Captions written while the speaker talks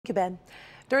Thank you, Ben.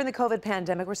 During the COVID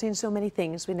pandemic, we're seeing so many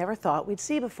things we never thought we'd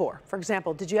see before. For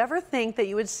example, did you ever think that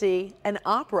you would see an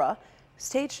opera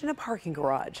staged in a parking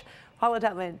garage? Paula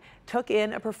Tutman took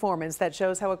in a performance that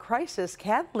shows how a crisis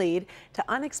can lead to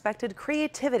unexpected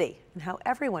creativity and how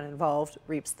everyone involved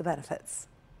reaps the benefits.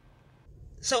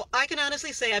 So I can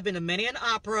honestly say I've been to many an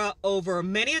opera over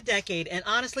many a decade, and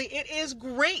honestly, it is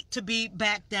great to be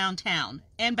back downtown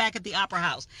and back at the Opera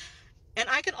House. And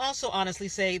I can also honestly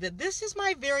say that this is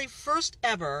my very first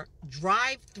ever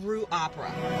drive-through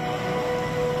opera.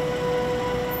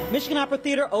 Michigan Opera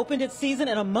Theater opened its season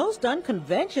in a most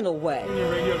unconventional way.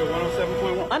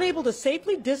 Unable to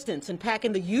safely distance and pack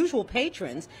in the usual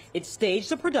patrons, it staged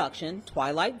the production,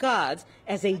 Twilight Gods,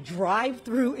 as a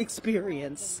drive-through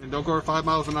experience. And don't go 5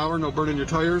 miles an hour, no burning your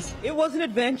tires. It was an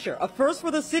adventure, a first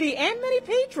for the city and many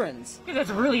patrons. It's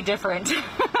really different.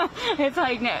 It's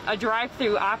like a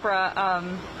drive-through opera.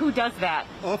 Who does that?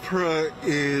 Opera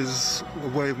is a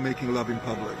way of making love in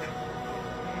public.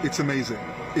 It's amazing.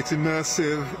 It's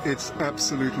immersive, it's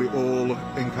absolutely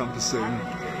all-encompassing,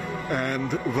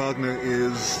 and Wagner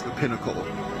is the pinnacle. She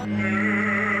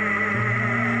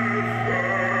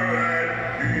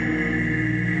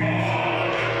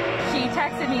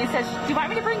texted me and says, "Do you want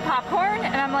me to bring popcorn?"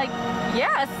 And I'm like,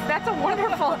 "Yes, that's a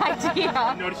wonderful idea."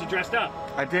 I noticed you dressed up.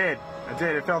 I did.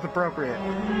 It felt appropriate.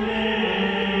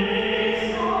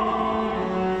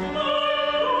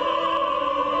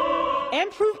 And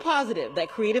proof positive that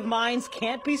creative minds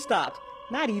can't be stopped,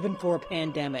 not even for a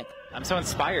pandemic. I'm so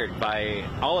inspired by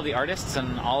all of the artists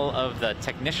and all of the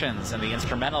technicians and the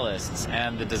instrumentalists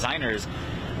and the designers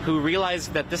who realize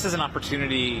that this is an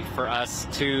opportunity for us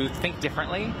to think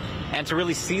differently and to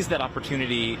really seize that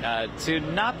opportunity to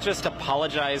not just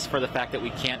apologize for the fact that we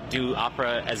can't do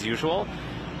opera as usual,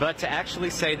 but to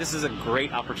actually say this is a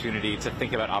great opportunity to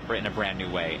think about opera in a brand new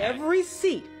way. Every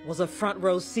seat was a front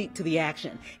row seat to the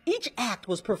action. Each act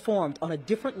was performed on a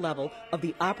different level of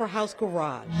the Opera House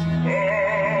garage.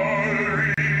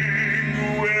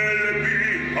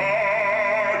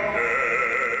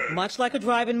 Much like a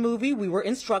drive-in movie, we were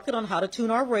instructed on how to tune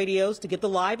our radios to get the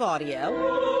live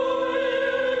audio.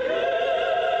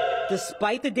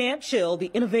 Despite the damp chill, the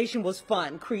innovation was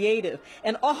fun, creative,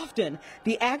 and often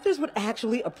the actors would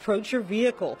actually approach your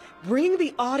vehicle, bringing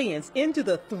the audience into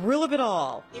the thrill of it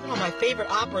all. Even on my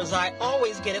favorite operas, I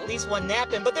always get at least one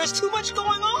nap in, but there's too much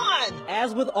going on.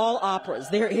 As with all operas,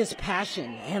 there is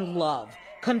passion and love,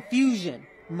 confusion,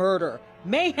 murder,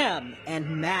 mayhem,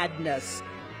 and madness.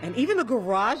 And even the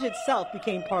garage itself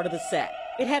became part of the set.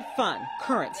 It had fun,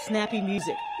 current, snappy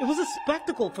music. It was a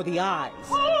spectacle for the eyes.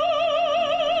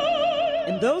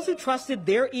 And those who trusted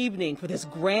their evening for this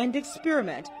grand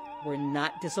experiment were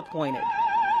not disappointed.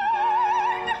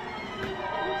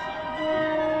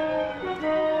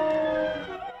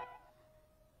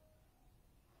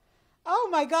 Oh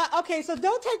my God. Okay, so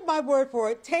don't take my word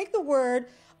for it. Take the word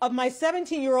of my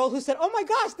 17-year-old who said, "Oh my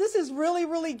gosh, this is really,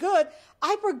 really good.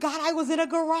 I forgot I was in a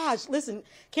garage." Listen,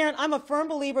 Karen, I'm a firm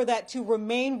believer that to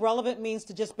remain relevant means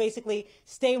to just basically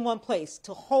stay in one place,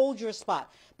 to hold your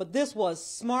spot. But this was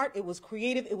smart, it was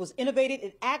creative, it was innovative,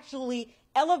 it actually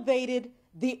elevated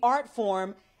the art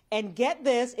form. And get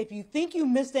this, if you think you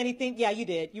missed anything, yeah, you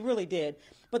did, you really did.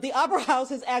 But the Opera House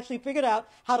has actually figured out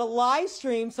how to live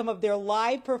stream some of their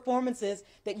live performances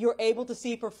that you're able to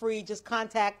see for free. Just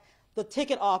contact the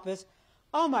ticket office.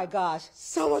 Oh my gosh,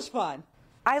 so much fun.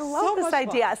 I love this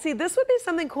idea. See, this would be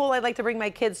something cool I'd like to bring my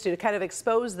kids to kind of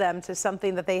expose them to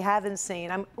something that they haven't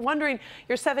seen. I'm wondering,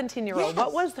 your 17-year-old,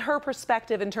 what was her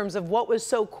perspective in terms of what was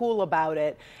so cool about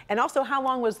it? And also, how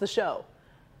long was the show?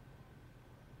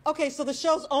 Okay, so the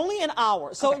show's only an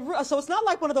hour. So, okay. So it's not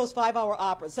like one of those 5-hour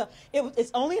operas. So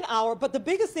it's only an hour, but the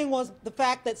biggest thing was the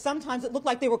fact that sometimes it looked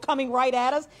like they were coming right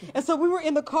at us. And so we were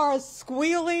in the cars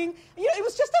squealing. You know, it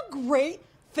was just a great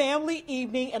family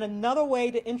evening and another way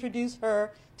to introduce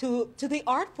her to the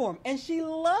art form, and she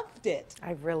loved it.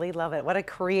 I really love it. What a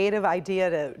creative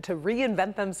idea to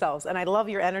reinvent themselves, and I love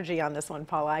your energy on this one,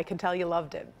 Paula. I can tell you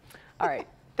loved it. All right,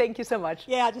 thank you so much.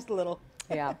 Yeah, just a little.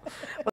 Yeah.